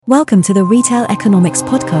Welcome to the Retail Economics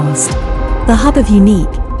Podcast, the hub of unique,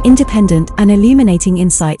 independent, and illuminating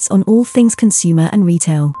insights on all things consumer and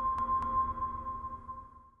retail.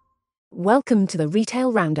 Welcome to the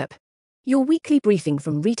Retail Roundup, your weekly briefing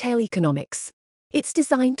from Retail Economics. It's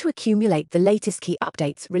designed to accumulate the latest key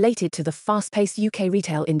updates related to the fast-paced UK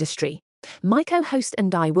retail industry. My co-host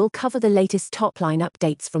and I will cover the latest top-line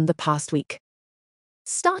updates from the past week.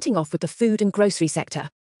 Starting off with the food and grocery sector,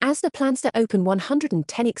 Asda plans to open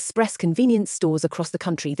 110 express convenience stores across the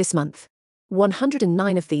country this month.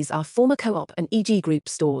 109 of these are former Co-op and EG Group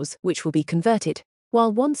stores, which will be converted,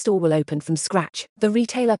 while one store will open from scratch. The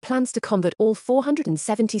retailer plans to convert all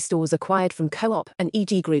 470 stores acquired from Co-op and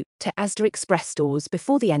EG Group to Asda Express stores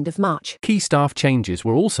before the end of March. Key staff changes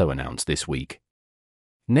were also announced this week.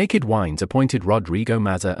 Naked Wines appointed Rodrigo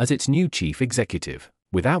Maza as its new chief executive,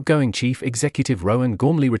 with outgoing chief executive Rowan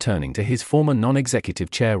Gormley returning to his former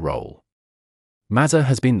non-executive chair role. Maza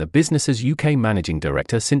has been the business's UK managing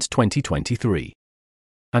director since 2023.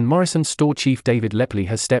 And Morrison's store chief David Lepley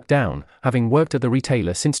has stepped down, having worked at the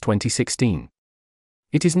retailer since 2016.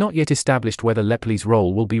 It is not yet established whether Lepley's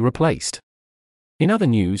role will be replaced. In other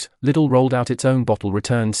news, Lidl rolled out its own bottle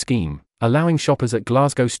return scheme, allowing shoppers at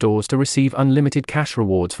Glasgow stores to receive unlimited cash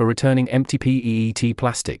rewards for returning empty PET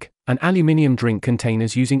plastic and aluminium drink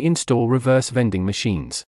containers using in-store reverse vending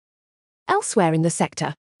machines. Elsewhere in the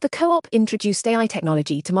sector, the Co-op introduced AI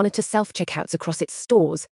technology to monitor self-checkouts across its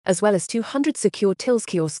stores, as well as 200 secure tills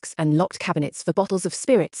kiosks and locked cabinets for bottles of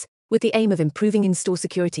spirits, with the aim of improving in-store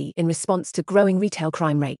security in response to growing retail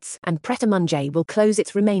crime rates. And Pret a Manger will close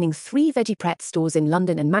its remaining 3 Veggie Pret stores in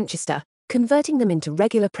London and Manchester, converting them into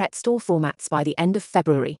regular Pret store formats by the end of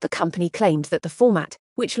February. The company claimed that the format,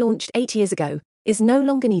 which launched 8 years ago, is no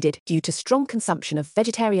longer needed due to strong consumption of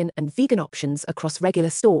vegetarian and vegan options across regular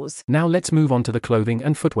stores. Now let's move on to the clothing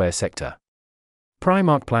and footwear sector.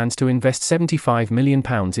 Primark plans to invest £75 million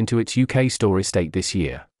into its UK store estate this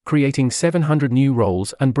year, creating 700 new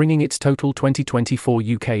roles and bringing its total 2024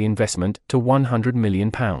 UK investment to £100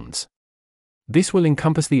 million. This will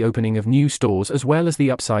encompass the opening of new stores as well as the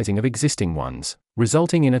upsizing of existing ones,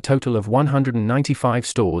 resulting in a total of 195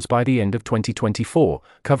 stores by the end of 2024,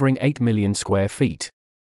 covering 8 million square feet.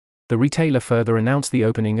 The retailer further announced the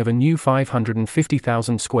opening of a new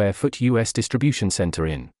 550,000 square foot US distribution center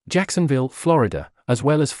in Jacksonville, Florida, as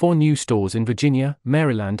well as 4 new stores in Virginia,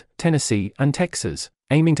 Maryland, Tennessee, and Texas,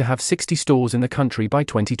 aiming to have 60 stores in the country by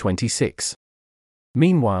 2026.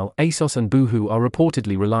 Meanwhile, ASOS and Boohoo are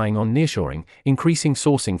reportedly relying on nearshoring, increasing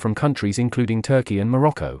sourcing from countries including Turkey and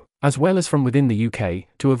Morocco, as well as from within the UK,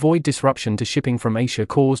 to avoid disruption to shipping from Asia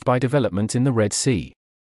caused by developments in the Red Sea.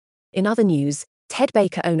 In other news, Ted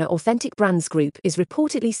Baker owner Authentic Brands Group is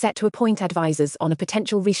reportedly set to appoint advisors on a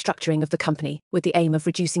potential restructuring of the company, with the aim of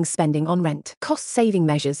reducing spending on rent. Cost-saving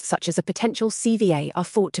measures such as a potential CVA are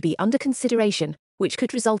thought to be under consideration, which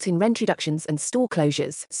could result in rent reductions and store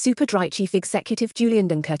closures. Superdry chief executive Julian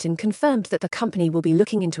Dunkerton confirmed that the company will be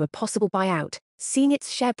looking into a possible buyout, seeing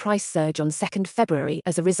its share price surge on 2nd February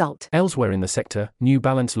as a result. Elsewhere in the sector, New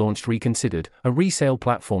Balance launched Reconsidered, a resale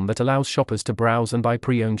platform that allows shoppers to browse and buy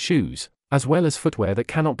pre-owned shoes, as well as footwear that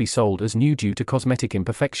cannot be sold as new due to cosmetic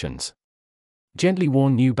imperfections. Gently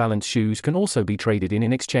worn New Balance shoes can also be traded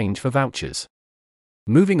in exchange for vouchers.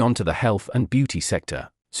 Moving on to the health and beauty sector,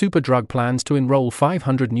 Superdrug plans to enroll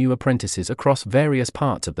 500 new apprentices across various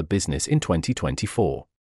parts of the business in 2024.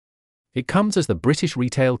 It comes as the British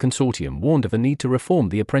Retail Consortium warned of the need to reform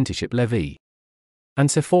the apprenticeship levy. And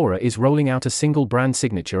Sephora is rolling out a single brand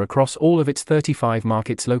signature across all of its 35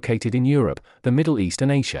 markets located in Europe, the Middle East and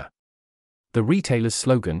Asia. The retailer's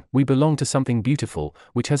slogan, "We belong to something beautiful,"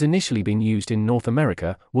 which has initially been used in North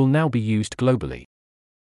America, will now be used globally.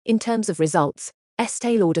 In terms of results,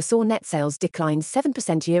 Estée Lauder saw net sales decline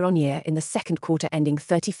 7% year-on-year in the second quarter ending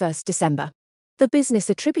 31st December. The business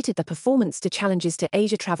attributed the performance to challenges to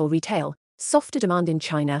Asia travel retail, softer demand in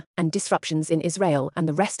China, and disruptions in Israel and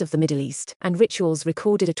the rest of the Middle East. And Rituals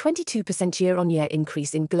recorded a 22% year-on-year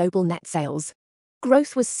increase in global net sales.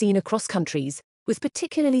 Growth was seen across countries, with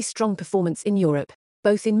particularly strong performance in Europe,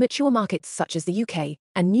 both in mature markets such as the UK,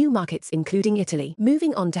 and new markets including Italy.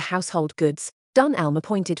 Moving on to household goods, Dunelm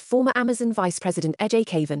appointed former Amazon Vice President Ajay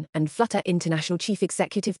Kavan and Flutter International Chief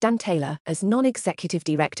Executive Dan Taylor as non-executive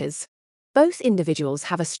directors. Both individuals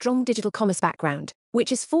have a strong digital commerce background, which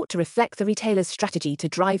is thought to reflect the retailer's strategy to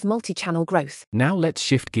drive multi-channel growth. Now let's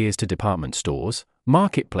shift gears to department stores,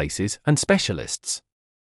 marketplaces, and specialists.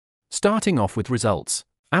 Starting off with results,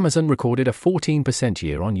 Amazon recorded a 14%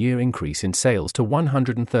 year-on-year increase in sales to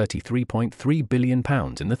 £133.3 billion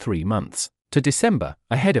in the 3 months to December,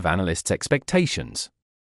 ahead of analysts' expectations.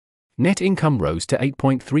 Net income rose to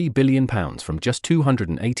 £8.3 billion from just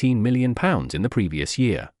 £218 million in the previous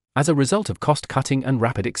year, as a result of cost-cutting and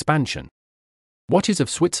rapid expansion. Watches of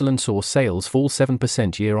Switzerland saw sales fall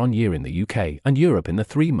 7% year-on-year in the UK and Europe in the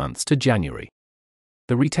 3 months to January.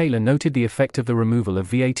 The retailer noted the effect of the removal of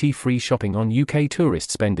VAT-free shopping on UK tourist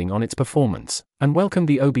spending on its performance, and welcomed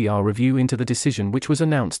the OBR review into the decision, which was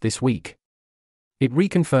announced this week. It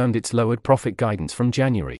reconfirmed its lowered profit guidance from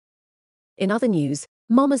January. In other news,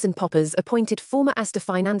 Mamas and Poppers appointed former Asda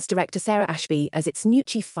Finance Director Sarah Ashby as its new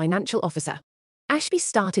Chief Financial Officer. Ashby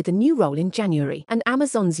started the new role in January, and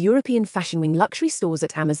Amazon's European fashion wing Luxury Stores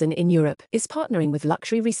at Amazon in Europe is partnering with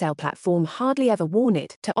luxury resale platform Hardly Ever Worn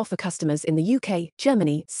It to offer customers in the UK,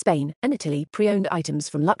 Germany, Spain, and Italy pre-owned items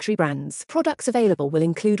from luxury brands. Products available will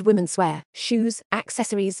include women's wear, shoes,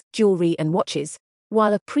 accessories, jewelry, and watches,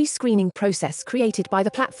 while a pre-screening process created by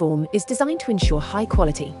the platform is designed to ensure high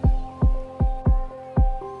quality.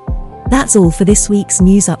 That's all for this week's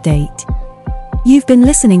news update. You've been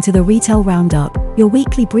listening to the Retail Roundup, your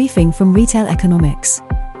weekly briefing from Retail Economics.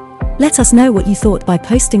 Let us know what you thought by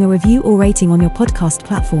posting a review or rating on your podcast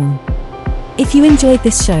platform. If you enjoyed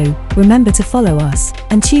this show, remember to follow us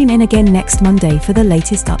and tune in again next Monday for the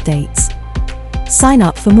latest updates. Sign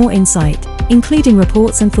up for more insight, including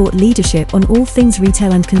reports and thought leadership on all things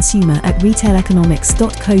retail and consumer at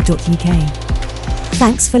retaileconomics.co.uk.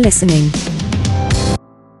 Thanks for listening.